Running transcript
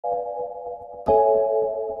What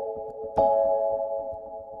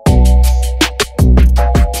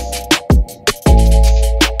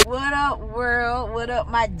up, world? What up,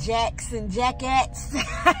 my jacks and jackettes?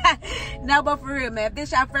 No, but for real, man, if this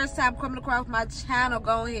is your first time coming across my channel,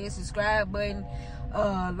 go ahead and subscribe button,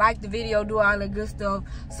 like the video, do all that good stuff.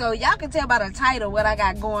 So y'all can tell by the title what I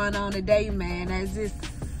got going on today, man. As this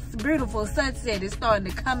beautiful sunset is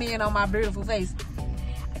starting to come in on my beautiful face.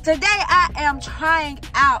 Today I am trying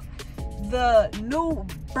out the new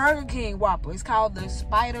Burger King Whopper. It's called the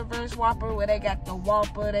Spider-Verse Whopper, where they got the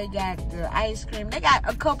Whopper, they got the ice cream, they got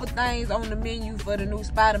a couple things on the menu for the new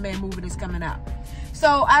Spider-Man movie that's coming out.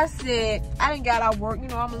 So I said, I didn't got out work, you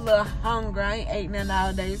know, I'm a little hungry, I ain't ate nothing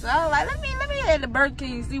all day. So I was like, let me head to Burger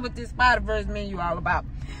King and see what this Spider-Verse menu all about.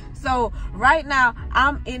 So right now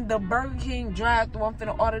I'm in the Burger King drive-thru. I'm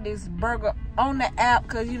finna order this burger on the app,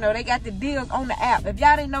 because you know they got the deals on the app. If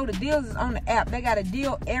y'all didn't know, the deals is on the app. They got a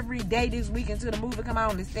deal every day this week until the movie come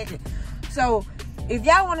out on the 2nd. So if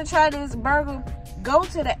y'all want to try this burger, go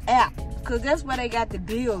to the app, because that's where they got the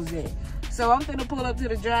deals at. So I'm finna pull up to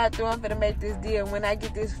the drive-thru. I'm finna make this deal. When I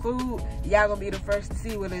get this food, y'all gonna be the first to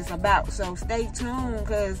see what it's about. So stay tuned,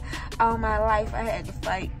 because all my life I had to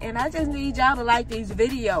fight. And I just need y'all to like these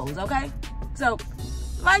videos, okay? So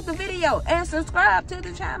like the video and subscribe to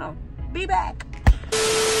the channel. Be back.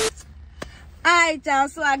 Alright, y'all,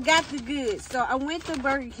 so I got the goods. So I went to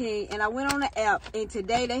Burger King and I went on the app, and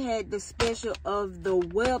today they had the special of the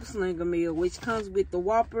Web Slinger meal, which comes with the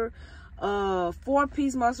Whopper,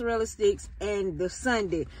 4-piece mozzarella sticks, and the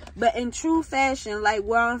Sundae. But in true fashion, like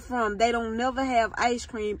where I'm from, they don't never have ice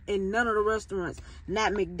cream in none of the restaurants.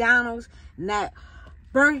 Not McDonald's, not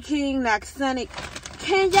Burger King, not Sonic.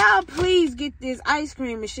 Can y'all please get this ice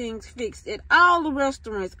cream machines fixed at all the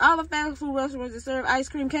restaurants, all the fast food restaurants that serve ice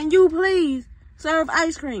cream? Can you please serve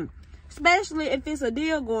ice cream? Especially if it's a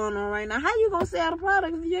deal going on right now. How you gonna sell the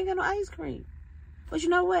product if you ain't got no ice cream? But you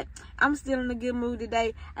know what? I'm still in a good mood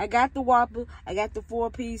today. I got the Whopper. I got the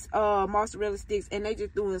 4-piece mozzarella sticks. And they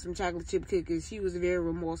just threw in some chocolate chip cookies. She was very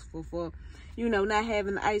remorseful for, you know, not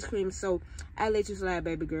having the ice cream. So I let you slide,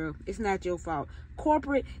 baby girl. It's not your fault.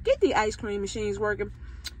 Corporate, get the ice cream machines working.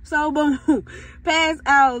 So boom, past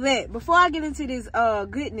all that. Before I get into this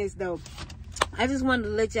goodness though, I just wanted to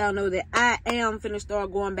let y'all know that I am finna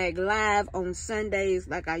start going back live on Sundays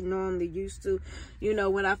like I normally used to. You know,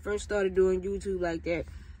 when I first started doing YouTube like that,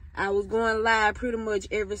 I was going live pretty much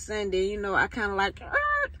every Sunday. You know, I kind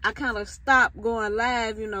of stopped going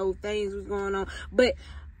live, you know, things was going on. But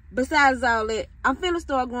besides all that, I'm finna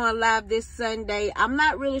start going live this Sunday. I'm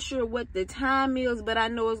not really sure what the time is, but I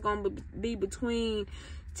know it's gonna be between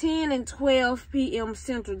 10 and 12 p.m.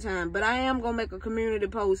 Central Time. But I am gonna make a community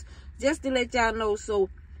post just to let y'all know, so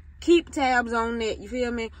keep tabs on that, you feel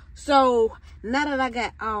me? So now that I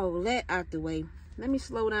got all that out the way, let me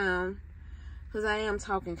slow down, because I am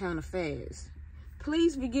talking kind of fast.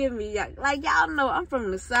 Please forgive me. Like y'all know, I'm from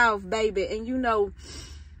the South, baby, and you know,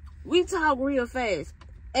 we talk real fast.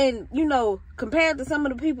 And you know, compared to some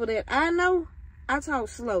of the people that I know, I talk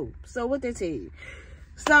slow. So what they tell you?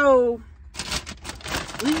 So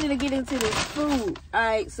we need to get into this food.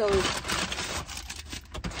 Alright, so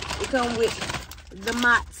it come with the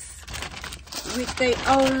mozz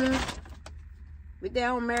with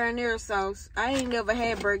their own marinara sauce. I ain't never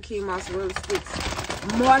had Burger King mozzarella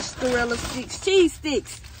sticks, cheese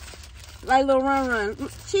sticks, like little run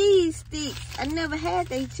cheese sticks. I never had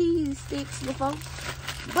they cheese sticks before.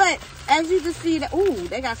 But as you can see, that ooh,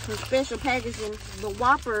 they got some special packaging. The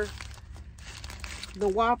Whopper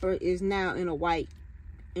is now in a white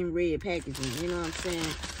and red packaging, you know what I'm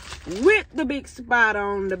saying? With the big spider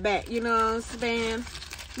on the back, you know what I'm saying?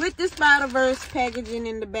 With the Spider-Verse packaging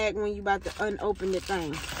in the back when you about to unopen the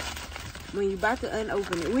thing. When you about to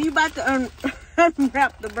unopen it. When you about to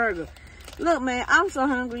unwrap the burger. Look, man, I'm so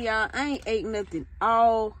hungry, y'all. I ain't ate nothing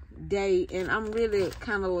all day, and I'm really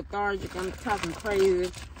kind of lethargic. I'm talking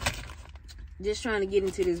crazy. Just trying to get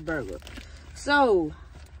into this burger. So,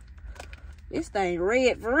 this thing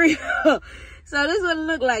red for real. So, this is what it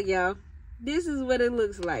look like, y'all. This is what it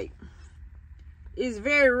looks like. It's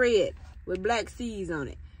very red with black seeds on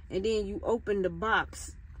it. And then you open the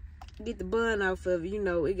box, get the bun off of it. You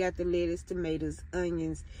know, it got the lettuce, tomatoes,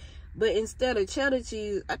 onions. But instead of cheddar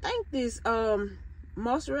cheese, I think this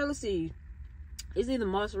mozzarella seed is either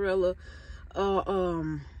mozzarella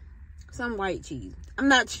or some white cheese. I'm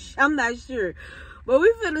not sure. But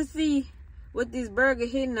we finna see what this burger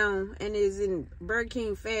hitting on, and is in Burger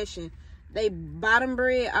King fashion. They bottom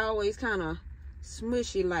bread always kind of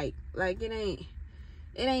smushy, like it ain't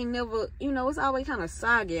never, you know, it's always kind of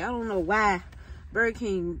soggy. I don't know why Burger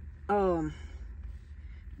King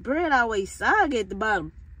bread always soggy at the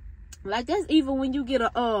bottom. Like, that's even when you get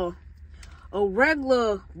a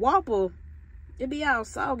regular Whopper, it be all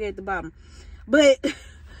soggy at the bottom. But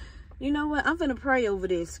you know what? I'm finna pray over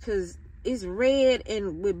this because it's red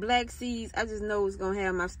and with black seeds. I just know it's gonna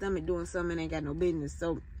have my stomach doing something and ain't got no business.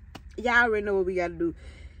 So y'all already know what we gotta do.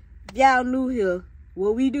 If y'all new here,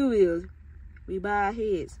 what we do is we bow our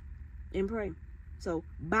heads and pray. So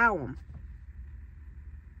bow them.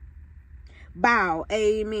 Bow.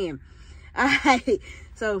 Amen. Alright.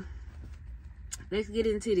 So let's get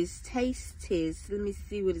into this taste test. Let me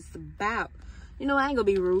see what it's about. You know, I ain't gonna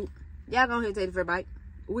be rude. Y'all go ahead and take the first bite.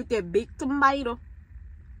 With that big tomato.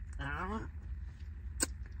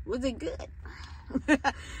 Was it good?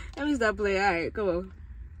 Let me stop playing. Alright, come on.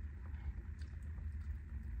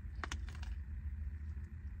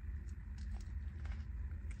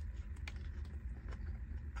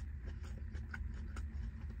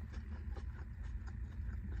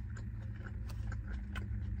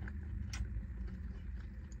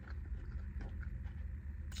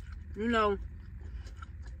 You know,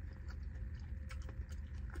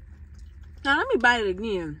 now let me bite it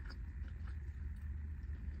again.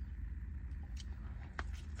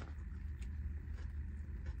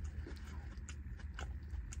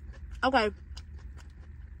 Okay.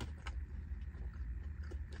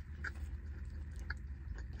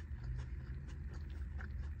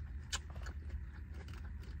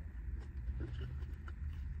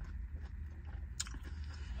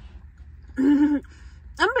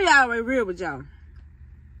 I'm gonna be already real with y'all.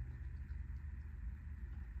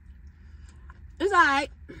 It's alright.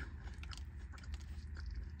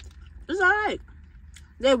 It's alright.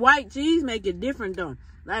 That white cheese make it different though.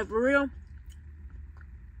 Like, for real.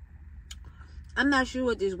 I'm not sure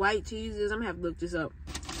what this white cheese is. I'm gonna have to look this up.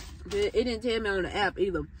 It didn't tell me on the app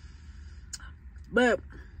either. But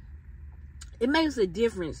it makes a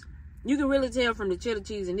difference. You can really tell from the cheddar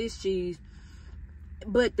cheese and this cheese.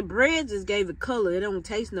 But the bread just gave it color. It don't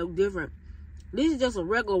taste no different. This is just a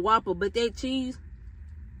regular Whopper, but that cheese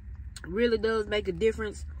really does make a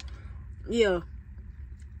difference. Yeah.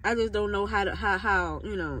 I just don't know how,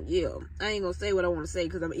 you know, yeah. I ain't gonna say what I want to say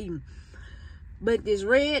because I'm eating. But this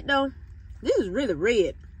red, though, this is really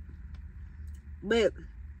red. But,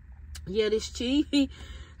 yeah, this cheese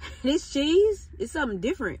is something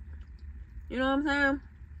different. You know what I'm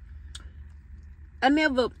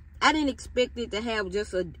saying? I didn't expect it to have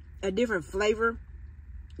just a different flavor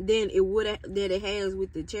than it has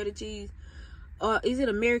with the cheddar cheese. Is it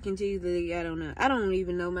American cheese that they got on there? I don't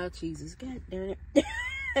even know my cheeses. God damn it.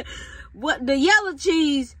 What the yellow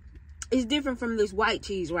cheese is different from this white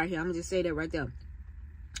cheese right here. I'm gonna just say that right there.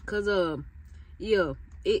 Cause yeah,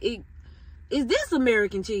 is this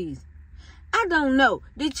American cheese? I don't know.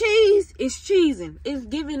 The cheese is cheesing. It's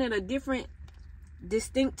giving it a different,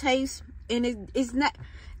 distinct taste, and it's not.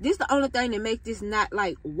 This the only thing that makes this not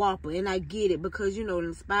like Whopper, and I get it because you know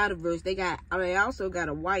in Spider-Verse they also got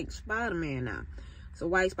a white Spider-Man now. So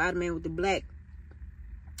white Spider-Man with the black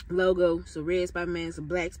logo. So red Spider-Man, it's a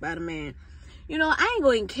black Spider-Man. You know, I ain't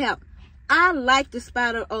going cap. I like the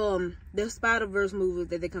Spider-Verse movies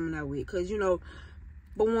that they're coming out with, cause you know,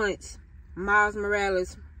 for once, Miles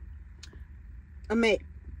Morales, a man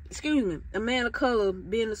of color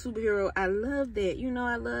being a superhero. I love that. You know,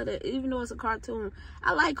 I love that. Even though it's a cartoon,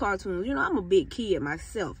 I like cartoons. You know, I'm a big kid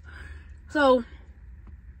myself, so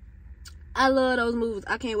I love those movies.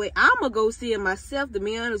 I can't wait. I'm gonna go see it myself, to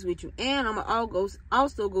be honest with you, and I'm gonna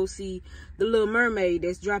also go see The Little Mermaid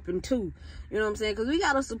that's dropping too. You know what I'm saying? Because we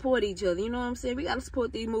gotta support each other. You know what I'm saying? We gotta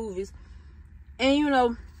support these movies, and you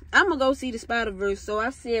know, I'm gonna go see the Spider-Verse. So I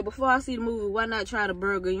said, before I see the movie, why not try the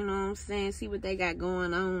burger? You know what I'm saying? See what they got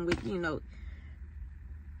going on with, you know,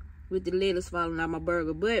 with the lettuce falling out my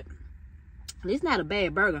burger. But it's not a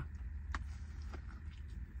bad burger.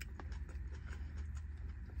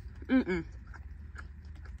 Mm-mm.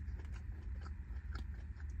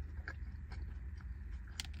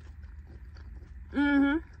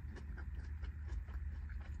 Mm-hmm.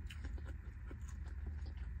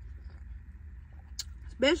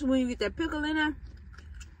 Especially when you get that pickle in there.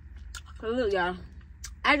 Cause look, y'all,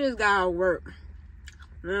 I just got out of work.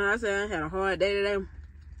 You know, I said I had a hard day today.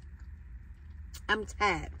 I'm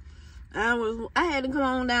tired. I had to come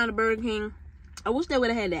on down to Burger King. I wish they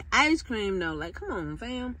would have had that ice cream though. Like, come on,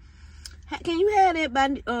 fam. Can you have that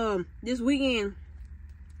by this weekend?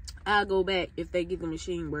 I'll go back if they get the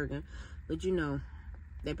machine working. But you know,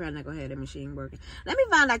 they probably not gonna have that machine working. Let me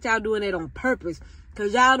find out y'all doing that on purpose,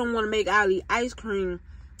 cause y'all don't want to make all the ice cream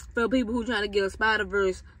for people who trying to get a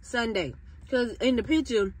Spider-Verse Sundae. Cause in the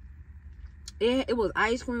picture, it was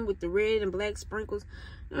ice cream with the red and black sprinkles.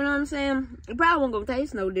 You know what I'm saying? It probably won't gonna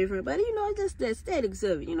taste no different, but you know, it's just the aesthetics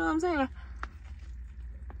of it. You know what I'm saying?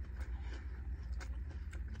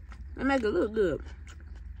 It make it look good.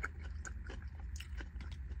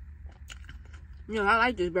 You know, I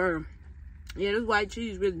like this burger. Yeah, this white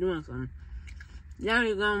cheese really doing something. Y'all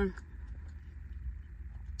ain't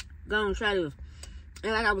gonna try this.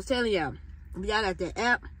 And like I was telling y'all, if y'all got that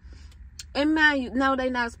app, and mind you, no, they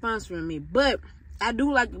not sponsoring me, but I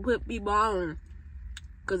do like to put people on,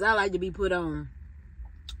 because I like to be put on.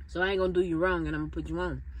 So I ain't gonna do you wrong, and I'm gonna put you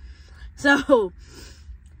on. So,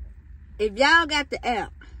 if y'all got the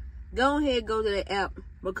app, go ahead, go to the app,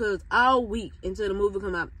 because all week until the movie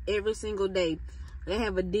come out, every single day, they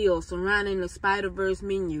have a deal surrounding the Spider-Verse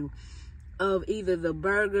menu of either the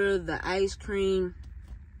burger, the ice cream.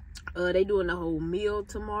 They doing the whole meal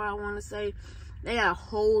tomorrow, I want to say. They got a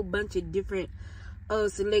whole bunch of different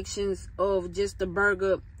selections of just the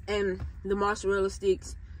burger and the mozzarella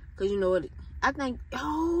sticks. Because you know what? I think,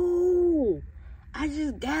 oh, I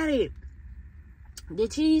just got it. The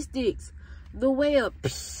cheese sticks. The way up.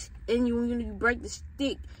 And you break the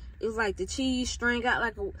stick, it's like the cheese string out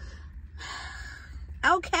like a...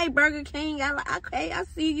 Okay, Burger King. Okay, I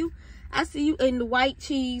see you. I see you. And the white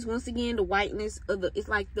cheese, once again, the whiteness of the, it's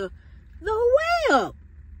like the way up.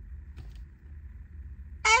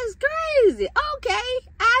 That's crazy. Okay,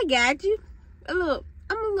 I got you. Look,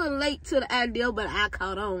 I'm a little late to the idea, but I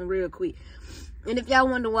caught on real quick. And if y'all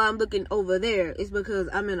wonder why I'm looking over there, it's because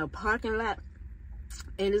I'm in a parking lot,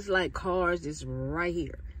 and it's like cars just right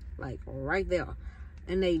here, like right there,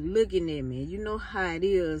 and they looking at me. You know how it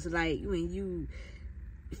is, like when you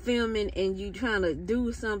filming and you trying to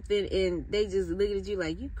do something and they just looking at you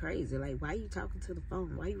like you crazy, like why you talking to the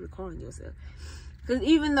phone, why you recording yourself? Because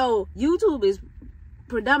even though YouTube is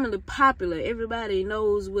predominantly popular, everybody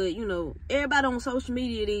knows what, you know, everybody on social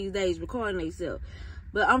media these days recording themselves,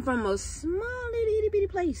 but I'm from a small little itty bitty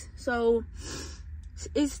place, so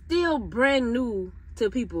it's still brand new to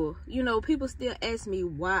people. You know, people still ask me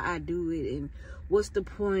why I do it and what's the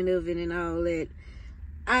point of it and all that.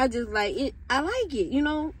 I just like it. I like it, you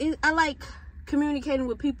know. I like communicating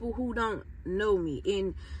with people who don't know me,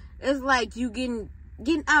 and it's like you getting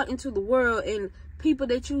out into the world, and people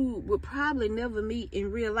that you would probably never meet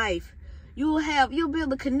in real life, you'll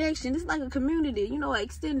build a connection. It's like a community, you know, an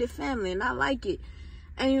extended family, and I like it.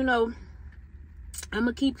 And you know, I'm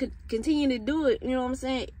gonna keep continuing to do it. You know what I'm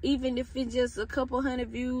saying? Even if it's just a couple hundred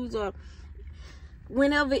views, or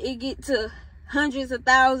whenever it get to hundreds of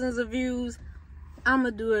thousands of views, I'm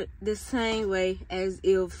gonna do it the same way as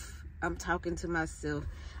if I'm talking to myself.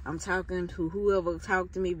 I'm talking to whoever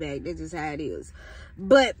talked to me back. That's just how it is.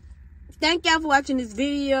 But thank y'all for watching this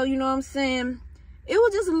video. You know what I'm saying? It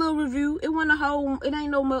was just a little review. It wasn't a whole, it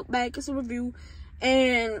ain't no mukbang. It's a review.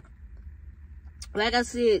 And like I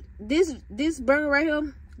said, this burger right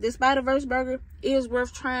here, the Spider-Verse burger, is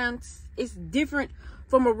worth trying. It's different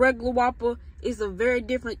from a regular Whopper. It's a very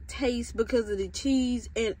different taste because of the cheese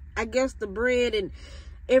and I guess the bread and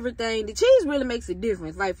everything. The cheese really makes a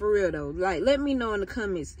difference, like for real though. Like, let me know in the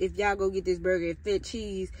comments if y'all go get this burger, if that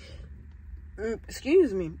cheese,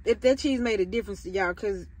 excuse me, if that cheese made a difference to y'all,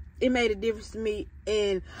 because it made a difference to me.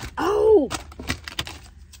 And oh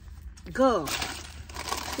god,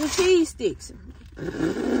 the cheese sticks.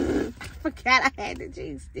 Forgot I had the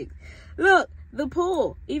cheese sticks. Look, the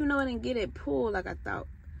pull, even though I didn't get it pull like I thought,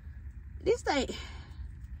 this thing,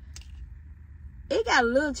 it got a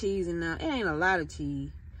little cheese in there. It ain't a lot of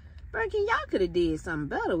cheese. But y'all could have did something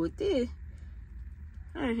better with this.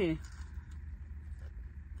 Right here.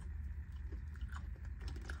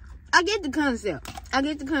 I get the concept. I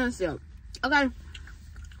get the concept. Okay.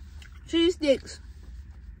 Cheese sticks,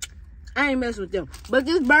 I ain't messing with them. But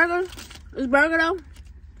this burger though,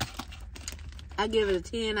 I give it a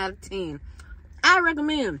 10 out of 10. I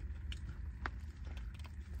recommend.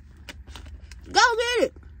 Go get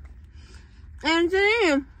it. And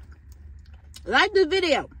then, like the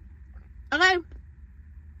video. Okay?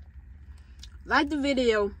 Like the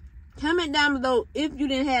video. Comment down below if you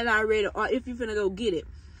didn't have it already, or if you finna go get it.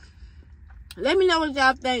 Let me know what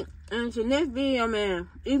y'all think. And until next video, man,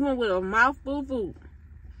 even with a mouthful of food,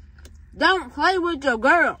 don't play with your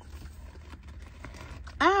girl.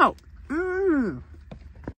 Ow.